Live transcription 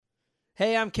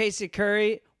Hey, I'm Casey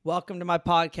Curry. Welcome to my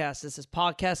podcast. This is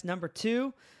podcast number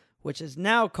 2, which is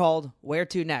now called Where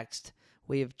to Next.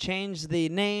 We have changed the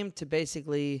name to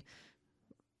basically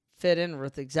fit in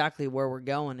with exactly where we're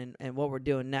going and what we're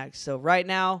doing next. So right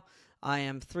now, I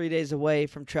am 3 days away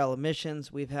from trail of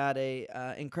missions. We've had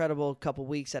a incredible couple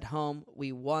weeks at home.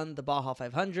 We won the Baja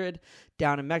 500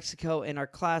 down in Mexico in our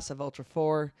class of Ultra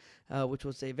 4, which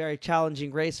was a very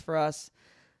challenging race for us.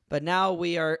 But now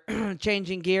we are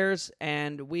changing gears,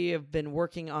 and we have been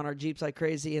working on our Jeeps like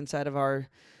crazy inside of our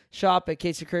shop at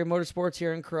Casey Curry Motorsports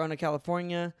here in Corona,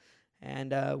 California.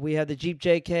 And we have the Jeep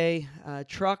JK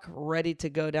truck ready to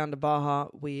go down to Baja.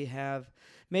 We have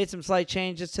made some slight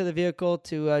changes to the vehicle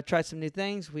to try some new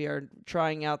things. We are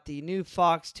trying out the new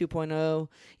Fox 2.0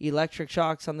 electric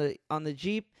shocks on the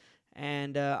Jeep.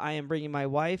 And I am bringing my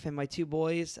wife and my 2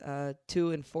 boys,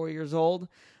 2 and 4 years old,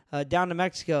 down to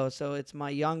Mexico. So it's my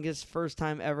youngest first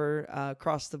time ever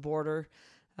crossed the border.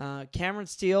 Cameron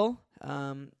Steele,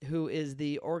 who is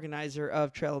the organizer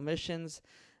of Trail of Missions,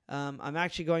 I'm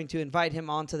actually going to invite him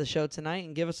onto the show tonight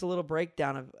and give us a little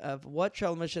breakdown of what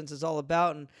Trail of Missions is all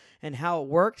about and how it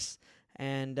works.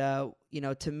 And,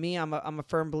 to me, I'm a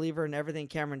firm believer in everything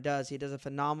Cameron does. He does a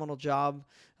phenomenal job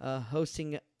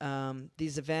hosting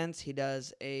these events. He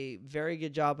does a very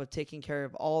good job of taking care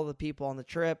of all the people on the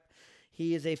trip.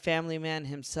 He is a family man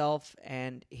himself,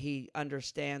 and he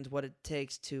understands what it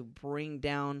takes to bring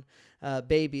down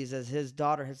babies, as his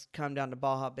daughter has come down to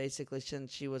Baja basically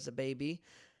since she was a baby,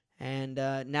 and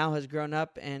now has grown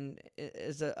up and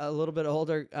is a little bit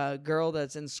older girl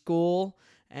that's in school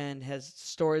and has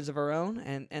stories of her own,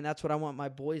 and that's what I want my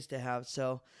boys to have.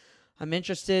 So I'm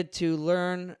interested to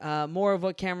learn more of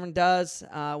what Cameron does.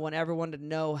 I want everyone to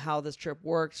know how this trip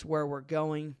works, where we're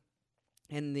going,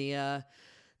 and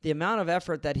the amount of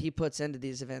effort that he puts into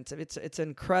these events. It's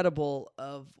incredible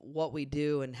of what we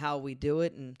do and how we do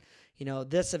it. And,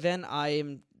 this event,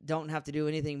 don't have to do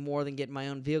anything more than get my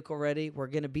own vehicle ready. We're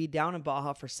going to be down in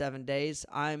Baja for 7 days.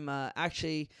 I'm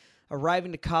actually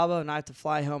arriving to Cabo, and I have to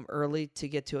fly home early to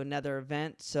get to another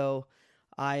event. So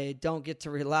I don't get to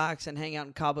relax and hang out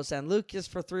in Cabo San Lucas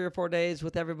for 3 or 4 days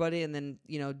with everybody and then,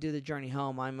 do the journey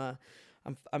home. I'm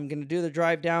going to do the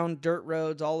drive down dirt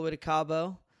roads all the way to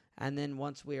Cabo. And then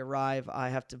once we arrive, I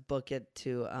have to book it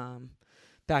to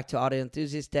back to Auto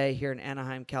Enthusiast Day here in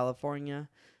Anaheim, California.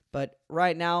 But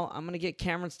right now, I'm going to get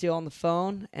Cameron Steele on the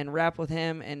phone and rap with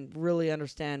him and really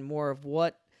understand more of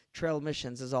what Trail of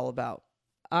Missions is all about.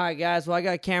 All right, guys. Well, I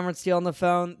got Cameron Steele on the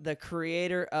phone, the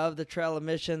creator of the Trail of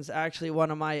Missions, actually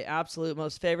one of my absolute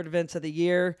most favorite events of the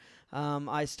year.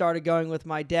 I started going with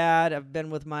my dad. I've been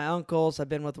with my uncles. I've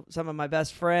been with some of my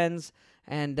best friends.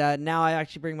 And now I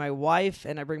actually bring my wife,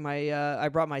 and I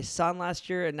brought my son last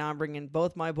year, and now I'm bringing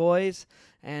both my boys.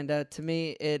 And to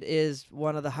me, it is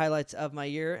one of the highlights of my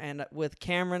year. And with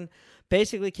Cameron,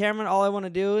 all I want to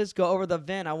do is go over the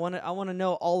event. I want to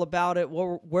know all about it,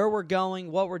 where we're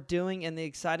going, what we're doing, and the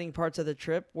exciting parts of the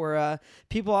trip, where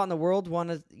people out in the world want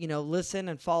to listen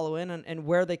and follow in, and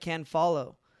where they can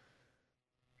follow.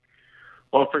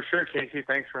 Well, for sure, Casey.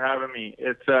 Thanks for having me.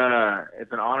 It's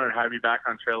an honor to have you back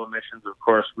on Trail of Missions. Of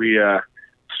course, we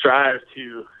strive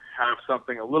to have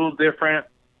something a little different,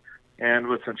 and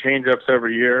with some change-ups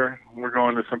every year. We're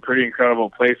going to some pretty incredible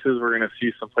places. We're going to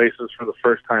see some places for the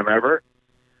first time ever,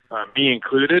 me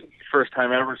included. First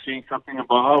time ever seeing something in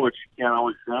Baja, which you can't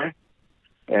always say.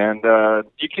 And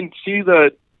you can see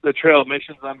the Trail of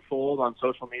Missions unfold on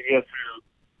social media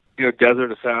through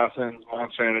Desert Assassins,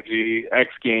 Monster Energy, X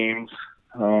Games.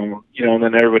 And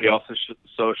then everybody else's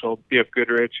social, BF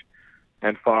Goodrich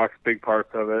and Fox, big parts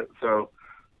of it. So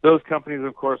those companies,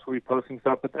 of course, will be posting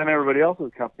stuff, but then everybody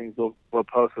else's companies will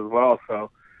post as well.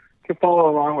 So you can follow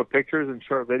along with pictures and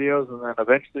short videos, and then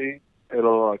eventually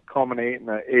it'll culminate in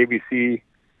the ABC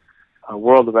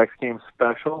World of X Games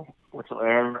special, which will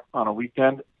air on a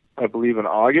weekend, I believe, in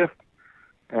August.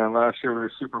 And last year we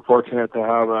were super fortunate to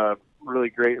have a really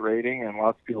great rating and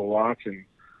lots of people watch and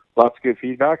lots of good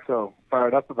feedback, so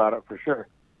fired up about it for sure.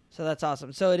 So that's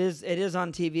awesome. So it is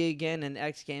on TV again, and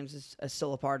X Games is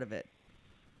still a part of it.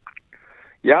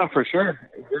 Yeah, for sure.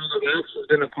 X has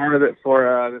been a part of it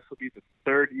for, this will be the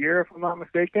 3rd year, if I'm not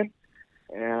mistaken,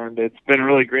 and it's been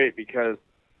really great because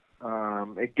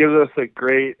it gives us a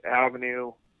great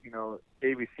avenue.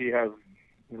 ABC has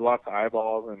lots of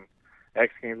eyeballs, and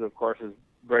X Games, of course, is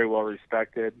very well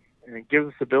respected, and it gives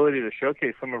us the ability to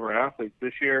showcase some of our athletes.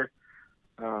 This year,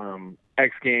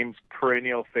 X Games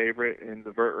perennial favorite in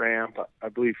the vert ramp, I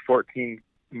believe 14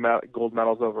 gold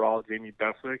medals overall, Jamie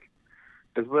Beswick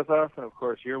is with us, and of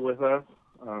course you're with us,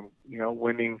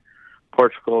 winning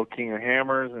Portugal King of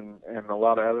Hammers and a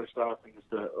lot of other stuff, and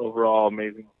just an overall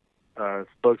amazing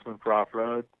spokesman for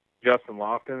off-road. Justin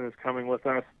Lofton is coming with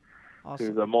us, Awesome.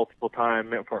 who's a multiple-time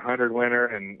Mint 400 winner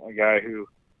and a guy who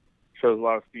shows a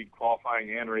lot of speed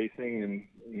qualifying and racing,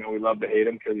 and we love to hate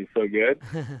him because he's so good.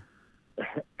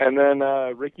 And then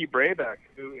Ricky Brabeck,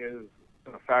 who is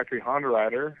a factory Honda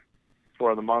rider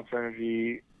for the Monster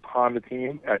Energy Honda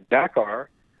team at Dakar.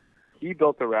 He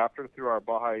built the Raptor through our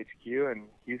Baja HQ, and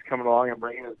he's coming along and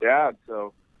bringing his dad.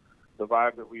 So the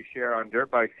vibe that we share on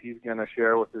dirt bikes, he's going to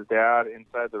share with his dad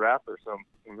inside the Raptor. So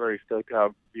I'm very stoked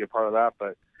to be a part of that.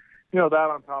 But, that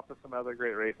on top of some other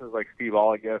great races like Steve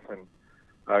Olligus and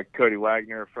Cody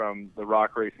Wagner from the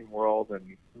rock racing world.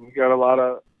 And we've got a lot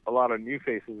of new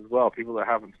faces as well, people that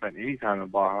haven't spent any time in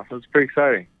Baja. So it's pretty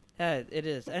exciting. Yeah, it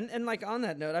is. And like on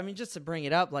that note, I mean, just to bring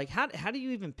it up, like how do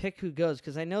you even pick who goes?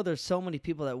 Because I know there's so many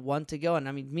people that want to go, and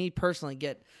I mean, me personally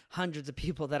get hundreds of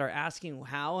people that are asking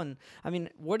how. And I mean,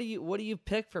 what do you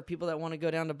pick for people that want to go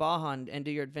down to Baja and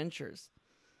do your adventures?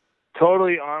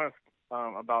 Totally honest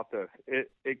about this.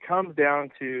 It comes down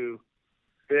to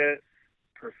fit,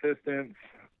 persistence,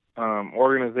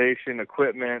 organization,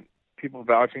 equipment, people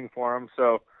vouching for them.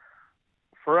 So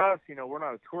for us, we're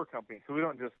not a tour company, so we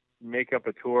don't just make up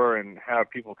a tour and have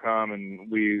people come and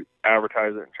we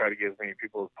advertise it and try to get as many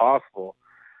people as possible.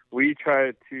 We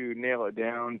try to nail it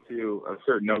down to a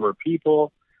certain number of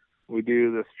people. We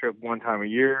do this trip one time a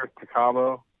year to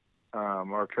Cabo,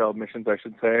 or trail missions, I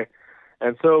should say.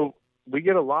 And so we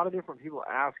get a lot of different people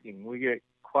asking. We get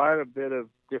quite a bit of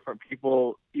different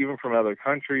people, even from other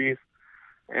countries.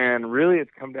 And really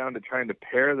it's come down to trying to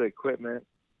pair the equipment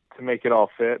to make it all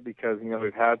fit, because,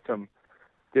 we've had some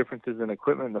differences in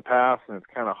equipment in the past, and it's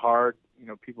kind of hard.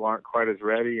 People aren't quite as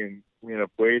ready, and we end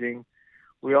up waiting.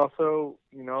 We also,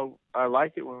 I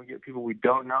like it when we get people we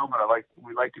don't know, but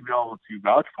we like to be able to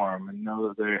vouch for them and know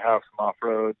that they have some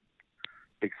off-road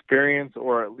experience,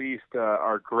 or at least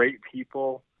are great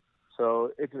people.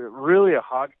 So it's really a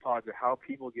hodgepodge of how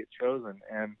people get chosen,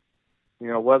 and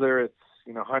whether it's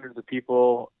hundreds of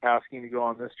people asking to go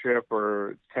on this trip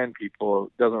or 10 people,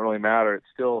 it doesn't really matter. It's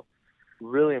still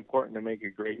really important to make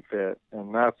a great fit,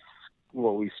 and that's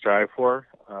what we strive for.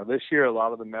 This year, a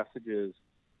lot of the messages,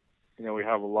 we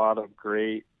have a lot of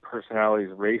great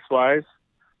personalities race-wise,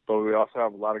 but we also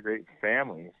have a lot of great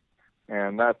families,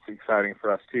 and that's exciting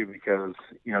for us too, because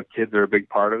kids are a big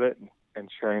part of it, and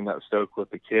sharing that stoke with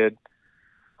the kid,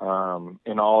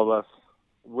 and all of us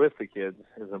with the kids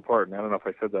is important. I don't know if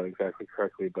I said that exactly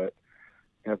correctly, but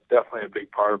it's definitely a big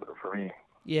part of it for me.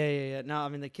 Yeah. No, I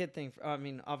mean, the kid thing, I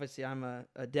mean, obviously I'm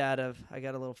a dad I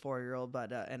got a little 4-year-old,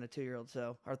 but, and a 2-year-old,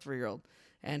 or 3-year-old.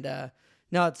 And,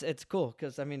 no, it's cool.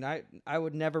 Cause I mean, I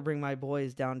would never bring my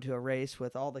boys down to a race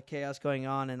with all the chaos going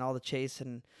on and all the chase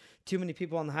and too many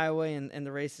people on the highway and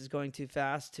the race is going too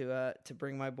fast to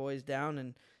bring my boys down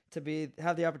and to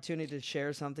have the opportunity to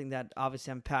share something that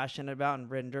obviously I'm passionate about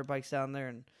and ridden dirt bikes down there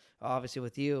and obviously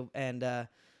with you. And,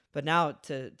 but now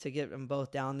to get them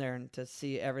both down there and to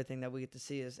see everything that we get to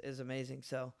see is amazing.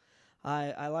 So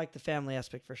I like the family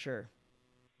aspect for sure.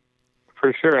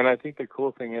 For sure. And I think the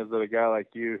cool thing is that a guy like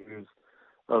you, who's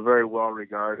a very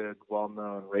well-regarded,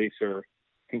 well-known racer,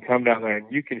 can come down there and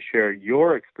you can share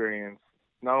your experience,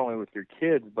 not only with your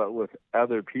kids, but with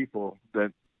other people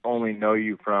that only know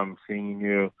you from seeing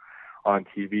you on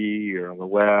TV or on the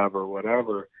web or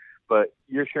whatever. But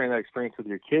you're sharing that experience with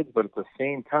your kids, but at the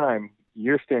same time,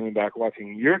 you're standing back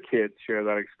watching your kids share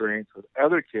that experience with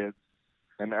other kids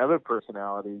and other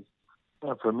personalities.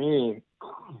 And for me,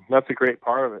 that's a great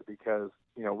part of it, because,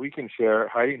 we can share,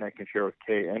 Heidi and I can share with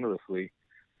Kay endlessly.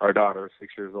 Our daughter is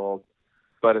 6 years old,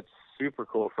 but it's super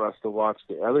cool for us to watch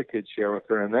the other kids share with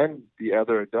her, and then the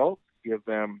other adults give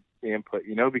them the input,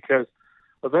 because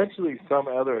eventually some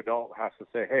other adult has to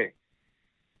say, hey,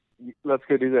 let's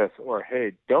go do this, or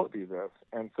hey, don't do this.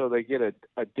 And so they get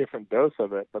a different dose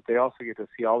of it, but they also get to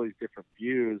see all these different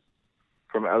views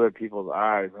from other people's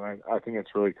eyes. And I think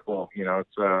it's really cool.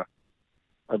 It's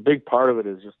a big part of it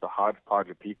is just the hodgepodge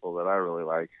of people that I really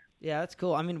like. Yeah, that's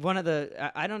cool. I mean,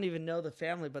 I don't even know the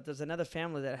family, but there's another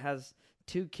family that has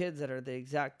 2 kids that are the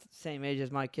exact same age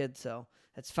as my kids. So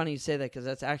it's funny you say that, because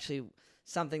that's actually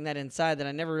something that inside that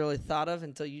I never really thought of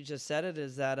until you just said it,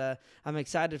 is that I'm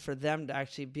excited for them to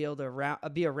actually be able to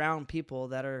be around people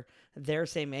that are their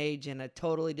same age in a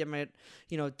totally different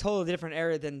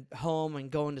area than home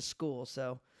and going to school.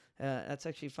 So that's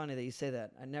actually funny that you say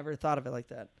that. I never thought of it like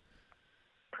that.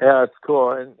 Yeah, it's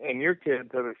cool. And your kids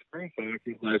have experienced the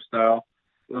active lifestyle.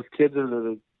 Those kids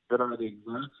that are the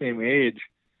exact same age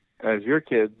as your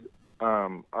kids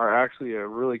are actually a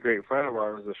really great friend of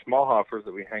ours, the Schmalhoffers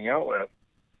that we hang out with.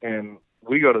 and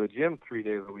we go to the gym 3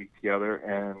 days a week together,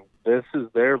 and this is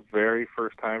their very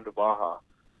first time to Baja.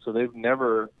 So they've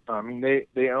never, I mean,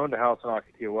 they owned a house in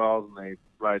Ocotillo Wells, and they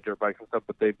ride dirt bikes and stuff,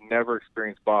 but they've never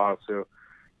experienced Baja. So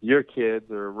your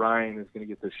kids, or Ryan, is going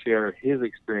to get to share his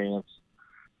experience,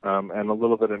 and a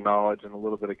little bit of knowledge and a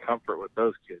little bit of comfort with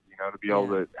those kids, to be able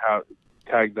to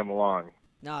tag them along.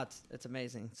 No, it's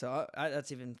amazing. So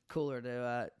that's even cooler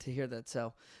to hear that.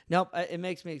 So nope, it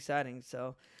makes me exciting.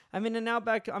 So I mean, and now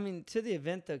back, to the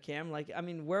event though, Cam.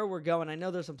 Where we're going. I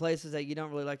know there's some places that you don't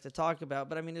really like to talk about,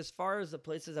 but as far as the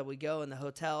places that we go and the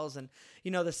hotels and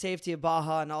the safety of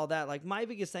Baja and all that. Like my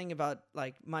biggest thing about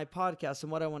my podcast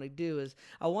and what I want to do is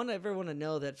I want everyone to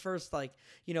know that first,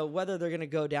 whether they're gonna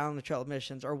go down the trail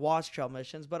missions or watch trail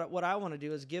missions, but what I want to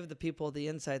do is give the people the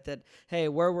insight that hey,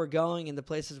 where we're going and the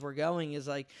places we're going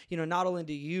is not only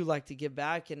do you like to give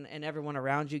back and everyone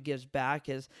around you gives back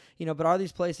but are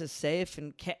these places safe,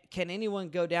 and can anyone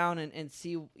go down and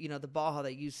see, the Baja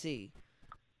that you see?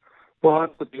 Well,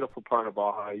 that's the beautiful part of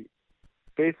Baja.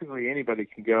 Basically anybody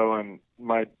can go, and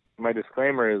my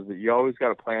disclaimer is that you always got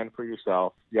to plan for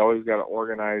yourself. You always got to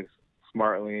organize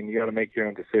smartly, and you got to make your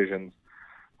own decisions.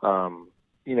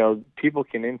 People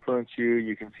can influence you.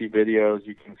 You can see videos,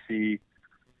 you can see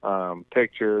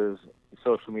pictures,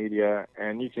 social media,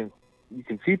 and you can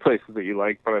see places that you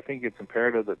like, but I think it's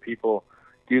imperative that people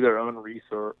do their own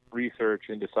research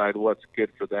and decide what's good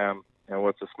for them and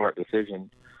what's a smart decision.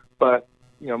 But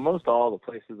most all the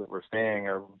places that we're staying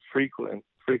are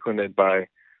frequented by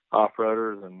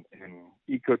off-roaders and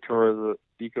eco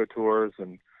tours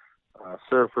and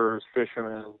surfers,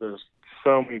 fishermen. There's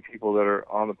so many people that are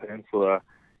on the peninsula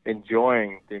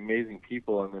enjoying the amazing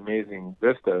people and the amazing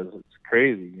vistas. It's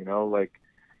crazy,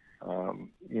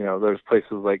 there's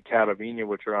places like Catavina,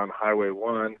 which are on Highway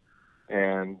 1,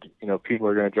 and, people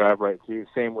are going to drive right through.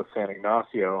 Same with San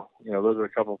Ignacio. Those are a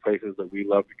couple of places that we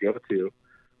love to go to,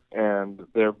 and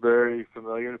they're very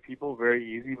familiar to people, very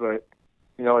easy, but,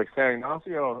 like San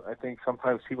Ignacio, I think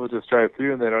sometimes people just drive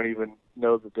through and they don't even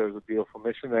know that there's a beautiful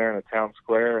mission there and a town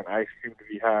square and ice cream to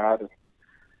be had,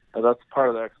 and that's part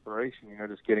of the exploration,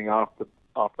 just getting off the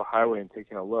highway and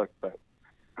taking a look. But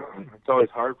it's always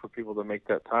hard for people to make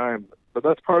that time. But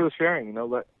that's part of the sharing,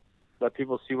 let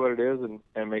people see what it is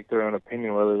and make their own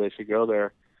opinion whether they should go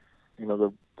there.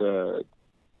 The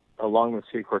along the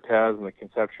Sea Cortez and the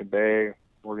Conception Bay,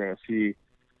 we're going to see,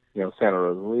 Santa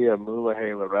Rosalia,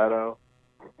 Mulegé, Loreto.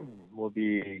 We'll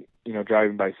be,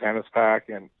 driving by Sanispac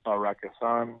and El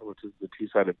Racasan, which is the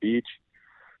two-sided beach.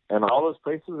 And all those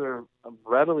places are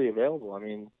readily available.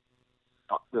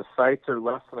 The sites are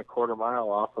less than a quarter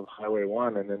mile off of Highway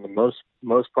 1, and in the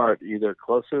most part either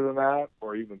closer than that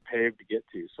or even paved to get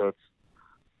to. So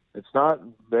it's not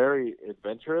very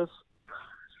adventurous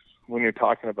when you're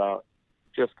talking about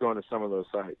just going to some of those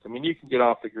sites. You can get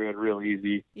off the grid real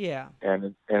easy. Yeah.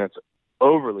 And it's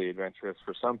overly adventurous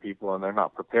for some people, and they're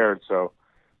not prepared. So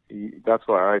that's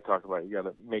why I talk about you got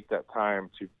to make that time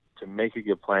to make a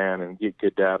good plan and get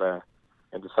good data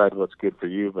and decide what's good for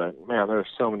you. But man, there are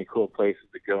so many cool places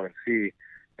to go and see.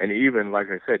 And even, like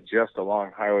I said, just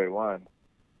along Highway 1,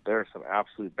 there are some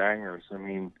absolute bangers.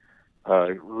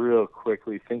 Real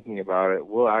quickly thinking about it,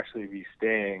 we'll actually be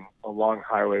staying along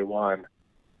Highway 1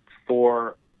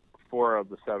 four of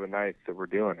the 7 nights that we're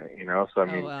doing it, So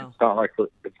wow. It's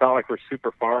not like we're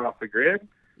super far off the grid,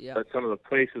 yeah. But some of the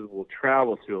places we'll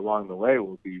travel to along the way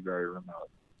will be very remote.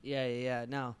 Yeah.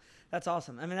 No, that's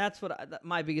awesome. That's what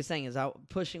my biggest thing is out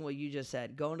pushing what you just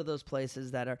said, going to those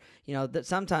places that are, that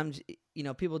sometimes,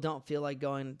 people don't feel like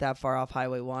going that far off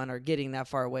Highway 1 or getting that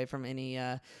far away from any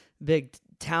big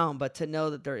town, but to know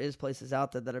that there is places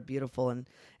out there that are beautiful and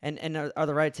are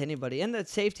the right to anybody. And that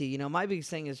safety, my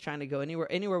biggest thing is trying to go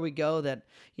anywhere we go that,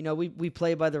 we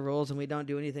play by the rules and we don't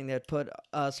do anything that put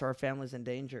us or our families in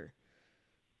danger.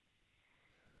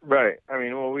 Right.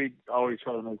 We always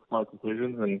try to make smart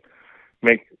decisions and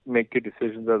make good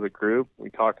decisions as a group. We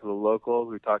talk to the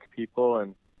locals, we talk to people,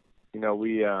 and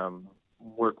we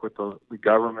work with the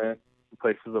government, the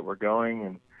places that we're going,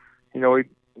 and we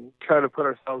try to put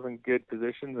ourselves in good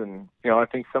positions. And I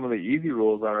think some of the easy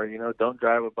rules are don't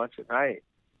drive a bunch at night.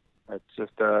 It's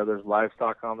just there's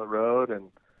livestock on the road,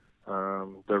 and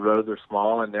the roads are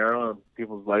small and narrow, and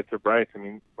people's lights are bright.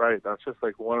 Right, that's just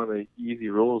like one of the easy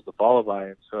rules to follow by.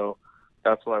 And so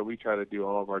that's why we try to do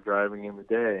all of our driving in the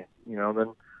day,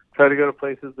 then try to go to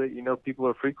places that, people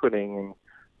are frequenting, and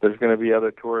there's going to be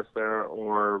other tourists there,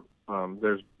 or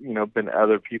there's, been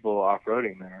other people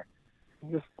off-roading there.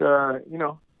 Just,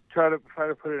 try to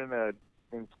put it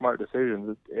in smart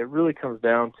decisions. It really comes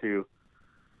down to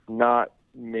not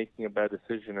making a bad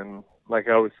decision. And like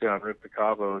I always say on Rip to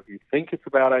Cabo, if you think it's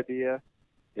a bad idea,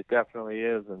 it definitely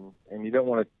is, and you don't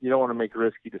want to make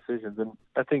risky decisions. And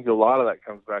I think a lot of that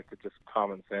comes back to just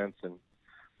common sense and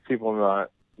people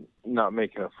not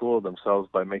making a fool of themselves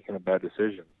by making a bad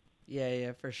decision.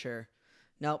 Yeah, for sure.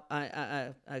 Nope,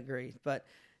 I agree. But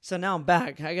so now I'm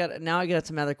back. I got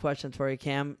some other questions for you,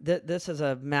 Cam. This is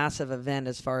a massive event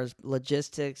as far as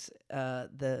logistics,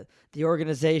 the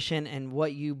organization, and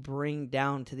what you bring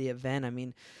down to the event. I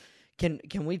mean,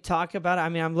 can we talk about it? I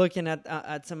mean, I'm looking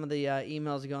at some of the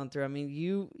emails going through. I mean,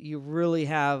 you really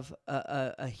have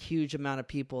a huge amount of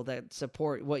people that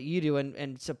support what you do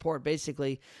and support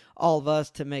basically all of us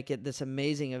to make it this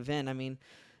amazing event. I mean,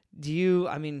 do you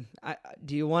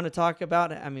want to talk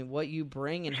about it? I mean, what you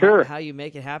bring and Sure. how you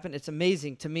make it happen? It's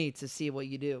amazing to me to see what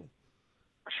you do.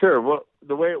 Sure. Well,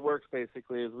 the way it works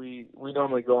basically is we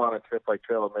normally go on a trip like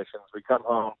Trail of Missions. We come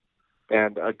home,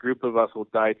 and a group of us will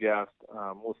digest.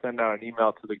 We'll send out an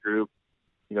email to the group.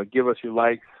 Give us your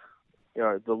likes,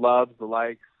 the loves, the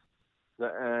likes,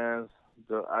 the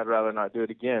I'd rather not do it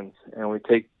again. And we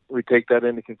take that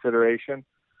into consideration.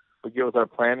 We get with our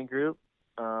planning group.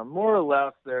 More or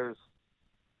less, there's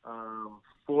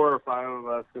 4 or 5 of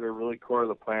us that are really core of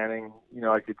the planning.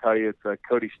 I could tell you it's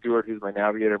Cody Stewart, who's my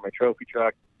navigator, my trophy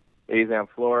truck, Azam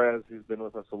Flores, who's been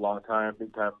with us a long time,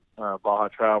 big-time Baja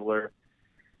traveler,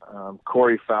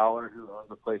 Corey Fowler, who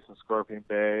owns a place in Scorpion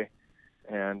Bay,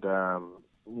 and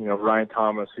Ryan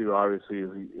Thomas, who obviously is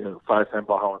a 5-time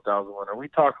Baja 1000 winner. We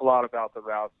talk a lot about the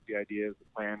routes, the ideas, the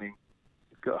planning.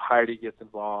 Heidi gets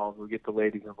involved. We get the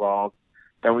ladies involved.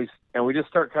 And we just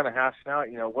start kind of hashing out,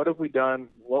 what have we done?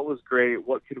 What was great?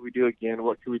 What could we do again?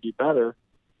 What could we do better?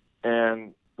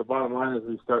 And the bottom line is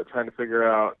we start trying to figure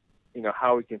out,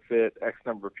 how we can fit X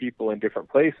number of people in different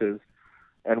places,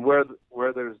 and where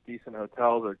there's decent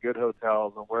hotels or good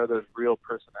hotels, and where there's real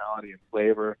personality and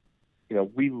flavor.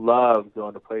 We love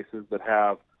going to places that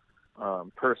have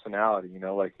personality.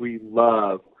 Like we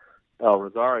love El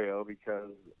Rosario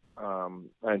because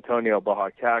Antonio Baja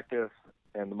Cactus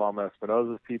and the Mama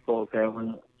Espinosa's people,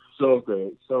 family, so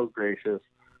great, so gracious.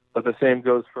 But the same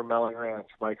goes for Melon Ranch,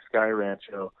 Mike Sky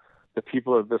Rancho. The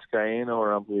people of Vizcaíno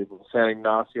are unbelievable. San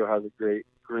Ignacio has a great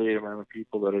amount of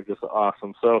people that are just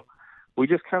awesome. So we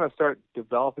just kind of start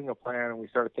developing a plan, and we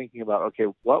start thinking about, okay,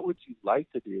 what would you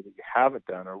like to do that you haven't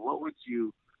done? Or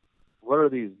what are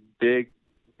these big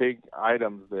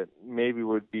items that maybe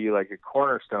would be like a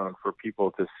cornerstone for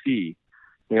people to see?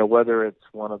 Whether it's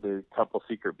one of the couple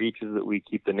secret beaches that we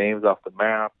keep the names off the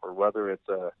map, or whether it's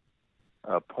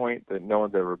a point that no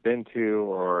one's ever been to,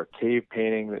 or a cave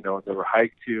painting that no one's ever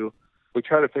hiked to. We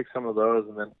try to pick some of those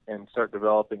and start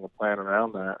developing a plan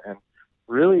around that. And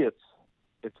really,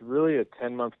 it's really a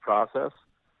 10-month process.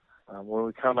 When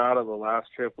we come out of the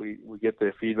last trip, we get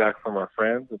the feedback from our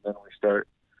friends, and then we start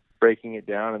breaking it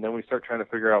down, and then we start trying to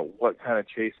figure out what kind of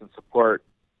chase and support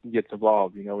gets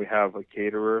involved. We have a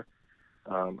caterer,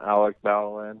 Alec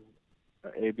Ballin,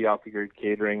 AB Off-the-Grid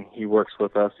Catering. He works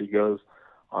with us. He goes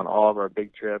on all of our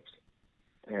big trips,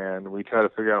 and we try to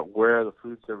figure out where the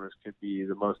food service could be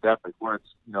the most epic, where it's,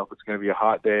 if it's going to be a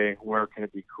hot day, where can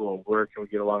it be cool, where can we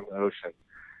get along the ocean,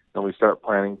 and we start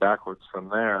planning backwards from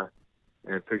there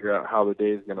and figure out how the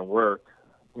day is going to work.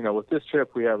 With this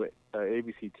trip, we have a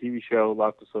ABC TV show,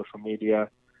 lots of social media.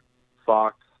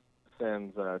 Fox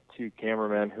sends 2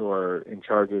 cameramen who are in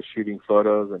charge of shooting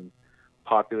photos and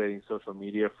populating social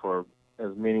media for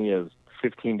as many as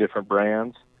 15 different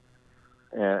brands,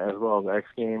 as well as X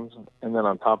Games. And then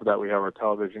on top of that, we have our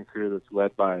television crew that's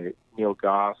led by Neil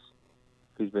Goss,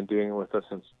 who's been doing it with us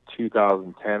since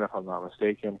 2010, if I'm not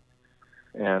mistaken.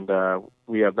 And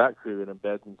we have that crew that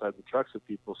embeds inside the trucks with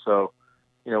people. So,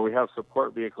 we have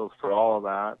support vehicles for all of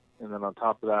that. And then on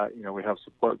top of that, we have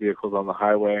support vehicles on the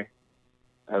highway,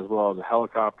 as well as a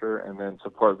helicopter, and then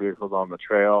support vehicles on the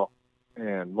trail,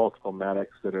 and multiple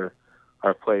medics that are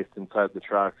placed inside the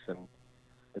trucks. And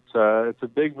it's a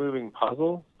big moving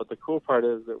puzzle, but the cool part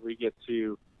is that we get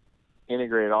to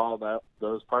integrate all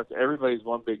those parts. Everybody's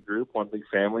one big group, one big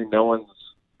family. No one's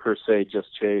per se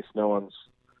just Chase. No one's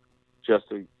just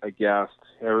a guest.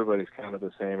 Everybody's kind of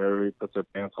the same. Everybody puts their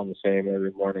pants on the same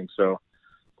every morning. So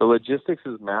the logistics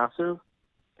is massive.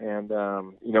 And,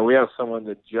 we have someone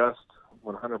that just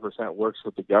 100% works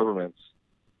with the governments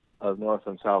of North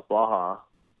and South Baja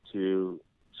to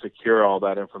secure all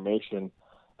that information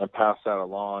and pass that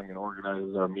along and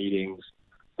organizes our meetings.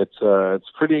 It's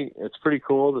pretty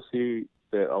cool to see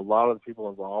that a lot of the people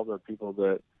involved are people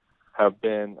that have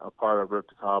been a part of Rip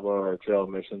to Cabo or Trail of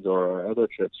Missions or other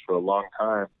trips for a long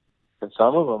time. And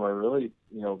some of them are really,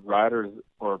 riders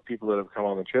or people that have come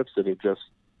on the trips that have just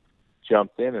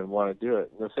jumped in and want to do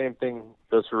it. And the same thing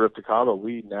goes for Rip to Cabo.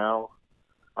 We now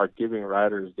are giving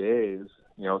riders days.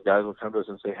 You know, guys will come to us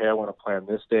and say, hey, I want to plan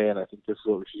this day, and I think this is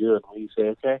what we should do. And we say,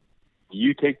 okay,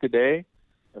 you take the day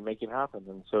and make it happen.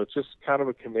 And so it's just kind of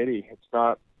a committee. It's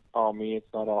not all me.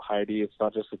 It's not all Heidi. It's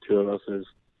not just the two of us. There's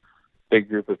a big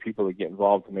group of people that get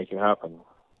involved to make it happen.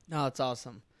 No, it's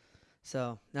awesome.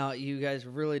 So, now you guys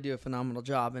really do a phenomenal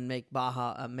job and make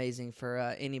Baja amazing for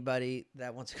anybody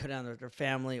that wants to go down there with their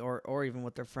family or even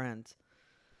with their friends.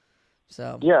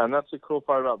 So yeah, and that's the cool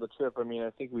part about the trip. I mean, I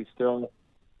think we still,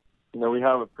 you know, we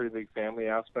have a pretty big family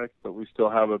aspect, but we still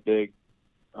have a big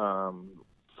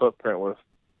footprint with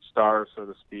stars, so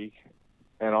to speak.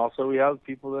 And also we have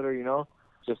people that are, you know,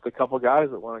 just a couple guys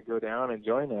that want to go down and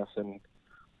join us. And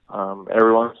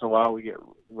every once in a while we get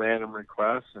random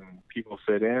requests and people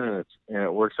fit in, and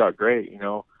it works out great. You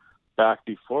know, back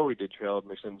before we did Trail of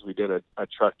Missions, we did a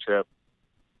truck trip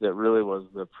that really was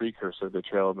the precursor to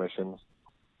Trail of Missions.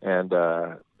 And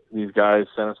these guys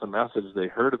sent us a message. They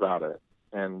heard about it,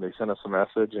 and they sent us a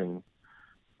message, and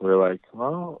we're like,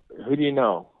 well, who do you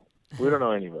know? We don't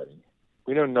know anybody.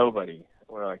 We know nobody.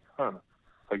 We're like, huh.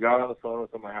 I got on the phone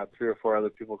with them. I had 3 or 4 other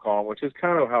people call them, which is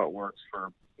kind of how it works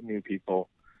for new people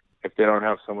if they don't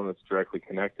have someone that's directly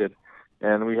connected.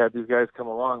 And we had these guys come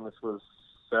along. This was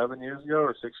 7 years ago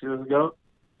or 6 years ago.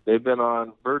 They've been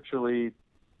on virtually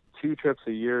 2 trips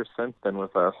a year since then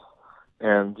with us.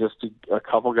 And just a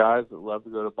couple guys that love to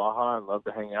go to Baja and love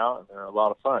to hang out, and they're a lot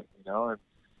of fun, you know. And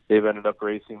they've ended up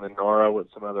racing the Nora with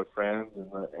some other friends in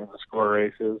the score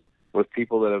races with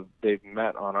people that they've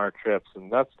met on our trips.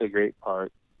 And that's the great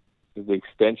part, is the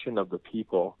extension of the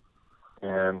people.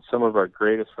 And some of our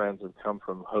greatest friends have come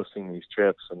from hosting these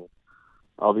trips. And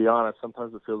I'll be honest,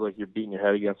 sometimes it feels like you're beating your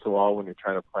head against the wall when you're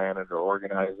trying to plan it or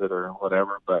organize it or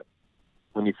whatever. But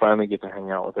when you finally get to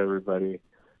hang out with everybody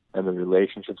and the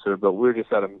relationships that are built. We were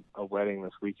just at a wedding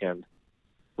this weekend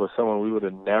with someone we would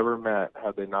have never met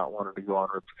had they not wanted to go on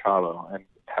Rip to Cabo. And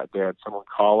they had someone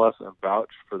call us and vouch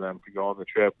for them to go on the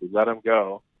trip. We let him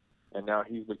go, and now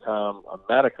he's become a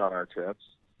medic on our trips.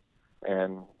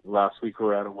 And last week we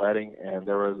were at a wedding, and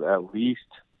there was at least,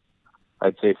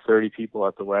 I'd say, 30 people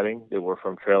at the wedding that were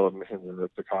from Trail of Missions and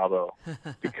Rip to Cabo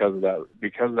because of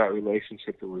that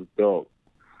relationship that was built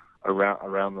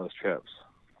around those trips.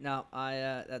 No,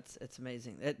 it's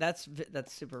amazing. That's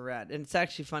super rad, and it's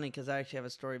actually funny because I actually have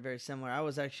a story very similar. I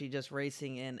was actually just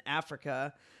racing in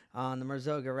Africa on the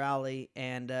Merzouga Rally,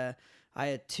 and I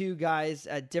had 2 guys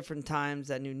at different times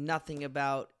that knew nothing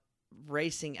about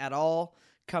racing at all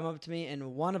come up to me,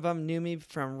 and one of them knew me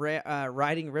from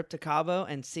riding Rip to Cabo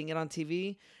and seeing it on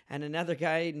TV, and another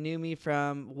guy knew me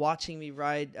from watching me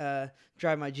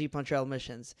drive my Jeep on Trail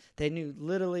Missions. They knew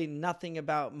literally nothing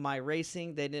about my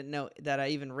racing. They didn't know that I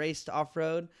even raced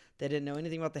off-road. They didn't know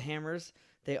anything about the hammers.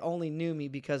 They only knew me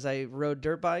because I rode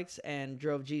dirt bikes and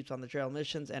drove Jeeps on the Trail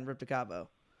Missions and Rip to Cabo.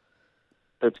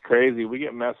 It's crazy. We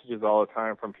get messages all the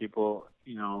time from people,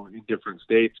 you know, in different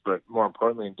states, but more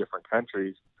importantly in different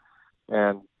countries.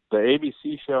 And the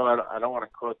ABC show, I don't want to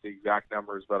quote the exact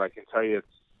numbers, but I can tell you it's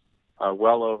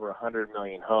well over 100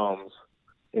 million homes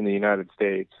in the United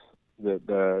States that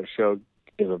the show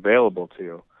is available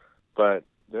to. But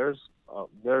there's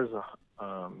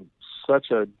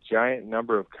such a giant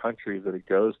number of countries that it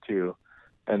goes to,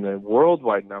 and the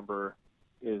worldwide number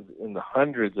is in the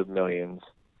hundreds of millions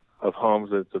of homes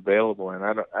that it's available. And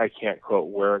I can't quote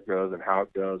where it goes and how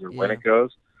it goes or when it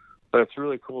goes. But it's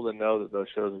really cool to know that those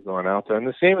shows are going out there. And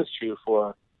the same is true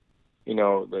for, you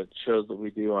know, the shows that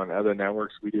we do on other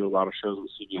networks. We do a lot of shows with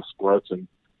CBS Sports, and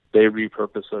they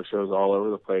repurpose those shows all over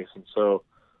the place. And so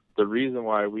the reason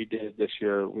why we did this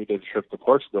year, we did a trip to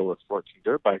Portugal with 14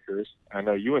 dirt bikers. I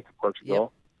know you went to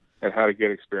Portugal and had a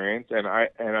good experience, and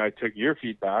I took your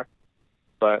feedback.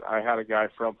 But I had a guy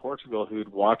from Portugal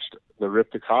who'd watched the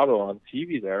Rip to Cabo on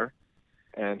TV there,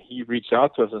 and he reached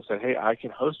out to us and said, hey, I can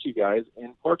host you guys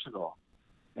in Portugal.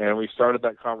 And we started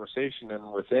that conversation,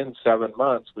 and within 7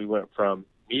 months, we went from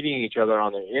meeting each other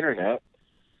on the internet,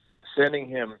 sending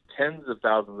him tens of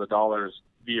thousands of dollars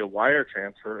via wire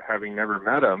transfer, having never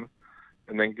met him,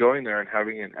 and then going there and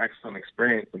having an excellent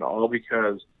experience, and all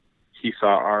because he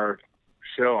saw our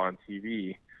show on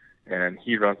TV, and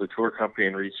he runs a tour company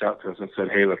and reached out to us and said,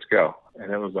 hey, let's go.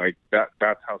 And it was like,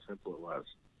 that's how simple it was.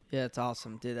 Yeah, it's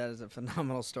awesome, dude. That is a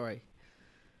phenomenal story.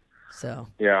 So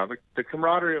yeah, the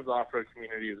camaraderie of the off-road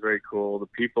community is very cool. The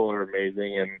people are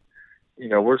amazing, and you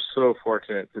know, we're so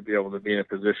fortunate to be able to be in a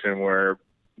position where,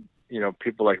 you know,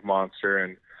 people like Monster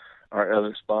and our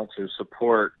other sponsors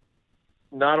support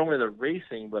not only the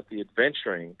racing but the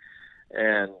adventuring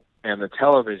and the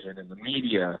television and the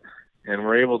media and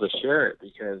we're able to share it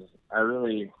because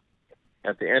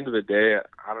at the end of the day,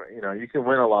 you can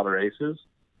win a lot of races,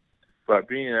 but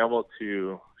being able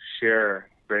to share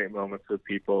great moments with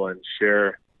people and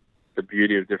share the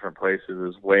beauty of different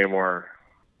places is way more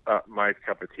my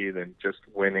cup of tea than just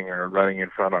winning or running in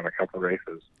front on a couple of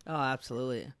races. Oh,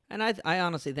 absolutely. And I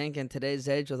honestly think in today's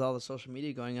age with all the social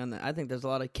media going on, I think there's a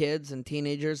lot of kids and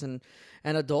teenagers and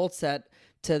adults that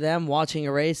to them watching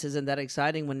a race isn't that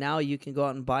exciting when now you can go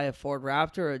out and buy a Ford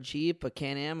Raptor, a Jeep, a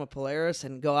Can-Am, a Polaris,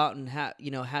 and go out and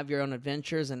have your own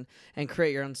adventures and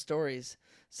create your own stories.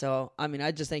 So, I mean,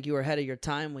 I just think you were ahead of your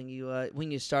time when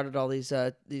you started all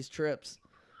these trips.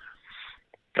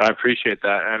 I appreciate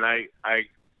that. And I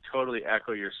totally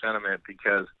echo your sentiment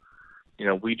because,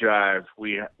 we drive,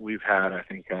 we've had, I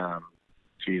think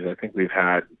we've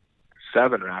had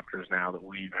 7 Raptors now that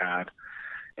we've had,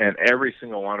 and every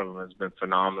single one of them has been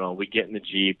phenomenal. We get in the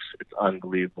Jeeps. It's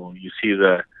unbelievable. You see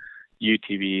the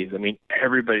UTVs. I mean,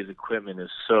 everybody's equipment is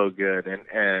so good,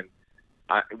 and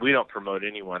we don't promote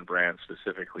any one brand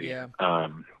specifically. Yeah.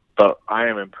 But I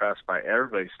am impressed by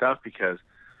everybody's stuff because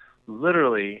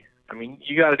literally, I mean,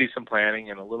 you got to do some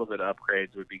planning and a little bit of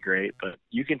upgrades would be great, but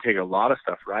you can take a lot of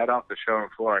stuff right off the showroom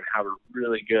floor and have a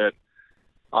really good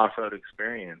off-road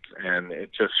experience. And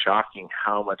it's just shocking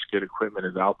how much good equipment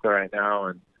is out there right now.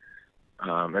 And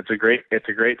it's a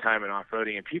great time in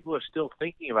off-roading, and people are still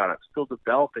thinking about it, still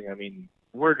developing. I mean,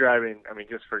 we're driving,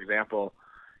 just for example,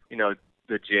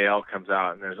 the JL comes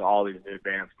out and there's all these new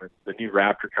advancements. The new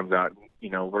Raptor comes out, and,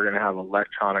 we're going to have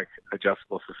electronic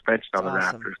adjustable suspension on the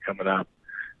awesome. Raptors coming up.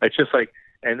 It's just like,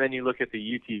 and then you look at the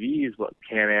UTVs, what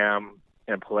Can-Am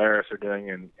and Polaris are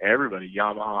doing, and everybody,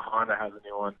 Yamaha, Honda has a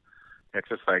new one. It's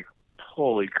just like,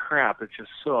 holy crap, it's just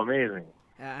so amazing.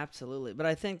 Yeah, absolutely. But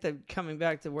I think that coming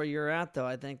back to where you're at, though,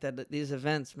 I think that these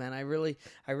events, man, I really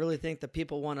think that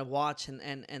people want to watch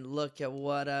and look at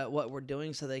what we're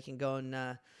doing so they can go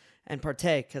and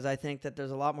partake, because I think that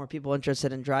there's a lot more people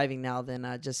interested in driving now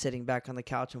than just sitting back on the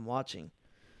couch and watching.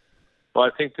 Well, I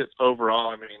think that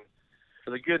overall, for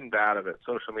the good and bad of it,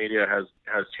 social media has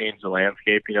changed the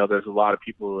landscape. There's a lot of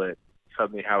people that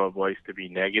suddenly have a voice to be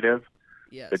negative.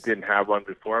 Yes. That didn't have one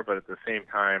before, but at the same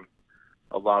time,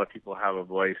 a lot of people have a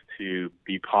voice to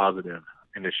be positive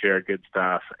and to share good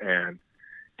stuff and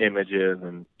images.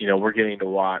 And, we're getting to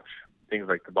watch things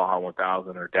like the Baja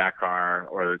 1000 or Dakar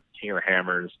or the King of the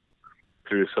Hammers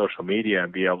through social media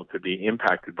and be able to be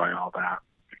impacted by all that.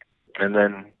 And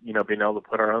then, being able to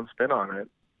put our own spin on it.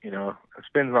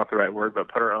 Spin's not the right word, but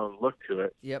put our own look to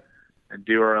it. Yep. And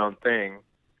do our own thing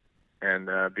and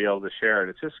be able to share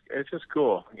it. It's just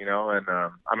cool, and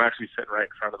I'm actually sitting right in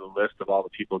front of the list of all the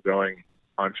people going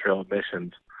on trail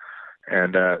missions,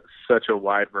 and such a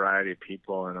wide variety of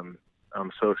people, and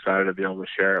I'm so excited to be able to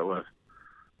share it with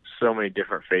so many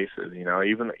different faces.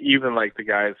 Even like the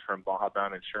guys from Baja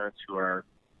Bound Insurance, who are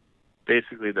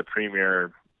basically the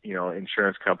premier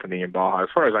insurance company in Baja, as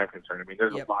far as I'm concerned.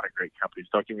 There's Yep. a lot of great companies.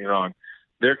 Don't get me wrong.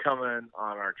 They're coming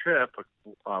on our trip.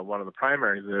 One of the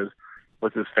primaries is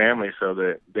with his family, so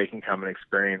that they can come and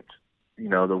experience,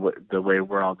 the way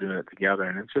we're all doing it together.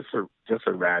 And it's just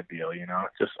a rad deal,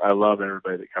 I love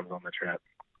everybody that comes on the trip.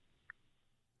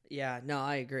 Yeah, no,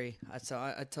 I agree. So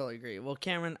I totally agree. Well,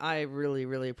 Cameron, I really,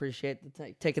 really appreciate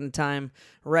taking the time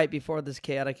right before this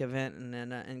chaotic event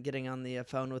and getting on the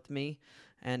phone with me.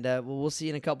 And we'll see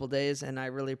you in a couple of days, and I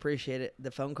really appreciate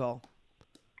the phone call.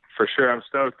 For sure. I'm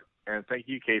stoked. And thank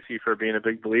you, Casey, for being a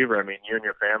big believer. You and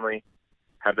your family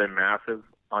have been massive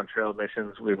on trail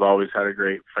missions. We've always had a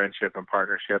great friendship and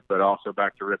partnership, but also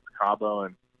back to Rip Cabo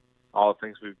and all the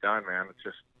things we've done, man.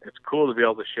 It's cool to be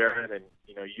able to share it, and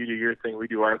you do your thing, we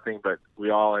do our thing, but we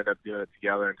all end up doing it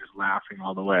together and just laughing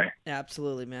all the way.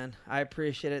 Absolutely, man. I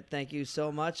appreciate it. Thank you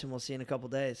so much, and we'll see you in a couple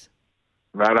of days.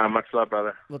 Right on. Much love,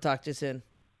 brother. We'll talk to you soon.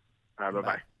 All right,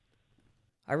 bye-bye.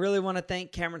 I really want to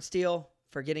thank Cameron Steele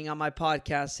for getting on my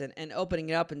podcast and opening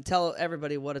it up and tell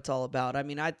everybody what it's all about.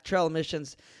 Trail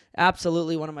Missions,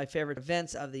 absolutely one of my favorite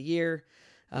events of the year.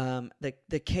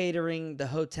 The catering, the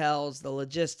hotels, the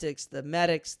logistics, the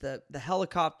medics, the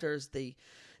helicopters, the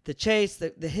chase,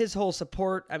 his whole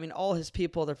support. All his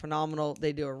people, they're phenomenal.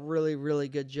 They do a really, really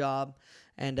good job.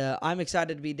 And I'm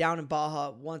excited to be down in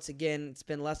Baja once again. It's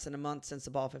been less than a month since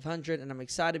the Baja 500, and I'm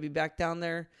excited to be back down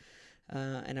there.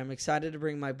 And I'm excited to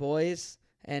bring my boys.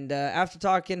 And after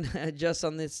talking just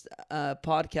on this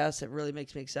podcast, it really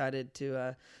makes me excited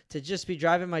to just be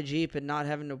driving my Jeep and not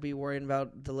having to be worrying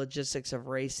about the logistics of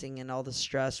racing and all the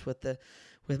stress with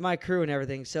my crew and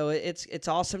everything. So it's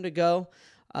awesome to go.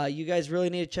 You guys really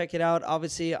need to check it out.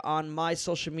 Obviously, on my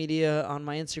social media, on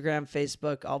my Instagram,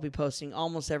 Facebook, I'll be posting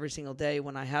almost every single day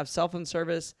when I have cell phone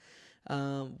service.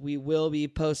 We will be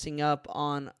posting up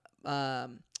on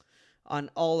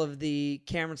all of the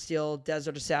Cameron Steele,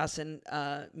 Desert Assassin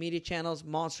media channels,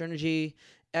 Monster Energy,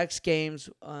 X Games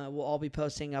will all be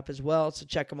posting up as well. So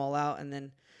check them all out. And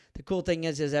then the cool thing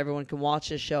is everyone can watch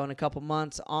this show in a couple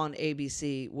months on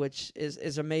ABC, which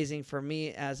is amazing for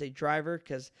me as a driver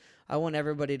because I want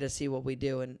everybody to see what we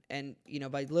do. And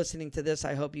by listening to this,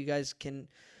 I hope you guys can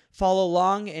follow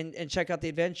along and check out the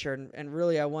adventure. And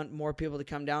really, I want more people to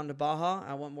come down to Baja.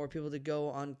 I want more people to go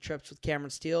on trips with Cameron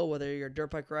Steele, whether you're a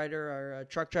dirt bike rider or a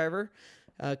truck driver.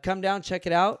 Come down, check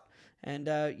it out. And,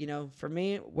 for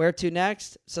me, where to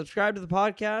next? Subscribe to the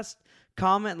podcast.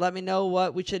 Comment, let me know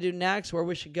what we should do next, where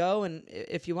we should go, and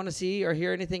if you want to see or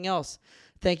hear anything else.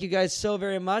 Thank you guys so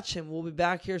very much, and we'll be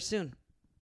back here soon.